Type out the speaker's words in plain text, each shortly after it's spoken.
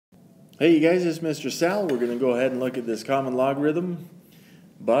Hey you guys, it's Mr. Sal. We're going to go ahead and look at this common logarithm,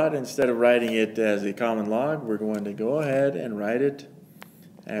 but instead of writing it as a common log, we're going to go ahead and write it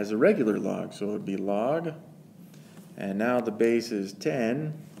as a regular log. So it would be log, and now the base is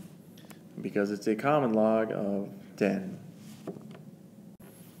 10 because it's a common log of 10.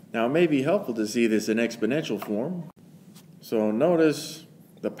 Now it may be helpful to see this in exponential form. So notice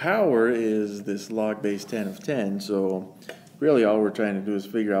the power is this log base 10 of 10, so really all we're trying to do is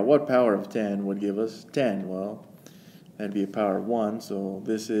figure out what power of 10 would give us 10. Well, that'd be a power of 1, so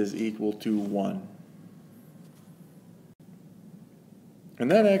this is equal to 1.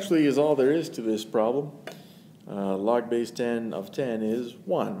 And that actually is all there is to this problem. Log base 10 of 10 is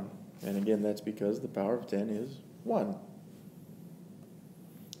 1. And again, that's because the power of 10 is 1.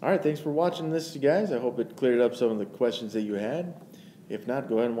 Alright, thanks for watching this, guys. I hope it cleared up some of the questions that you had. If not,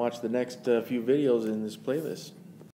 go ahead and watch the next few videos in this playlist.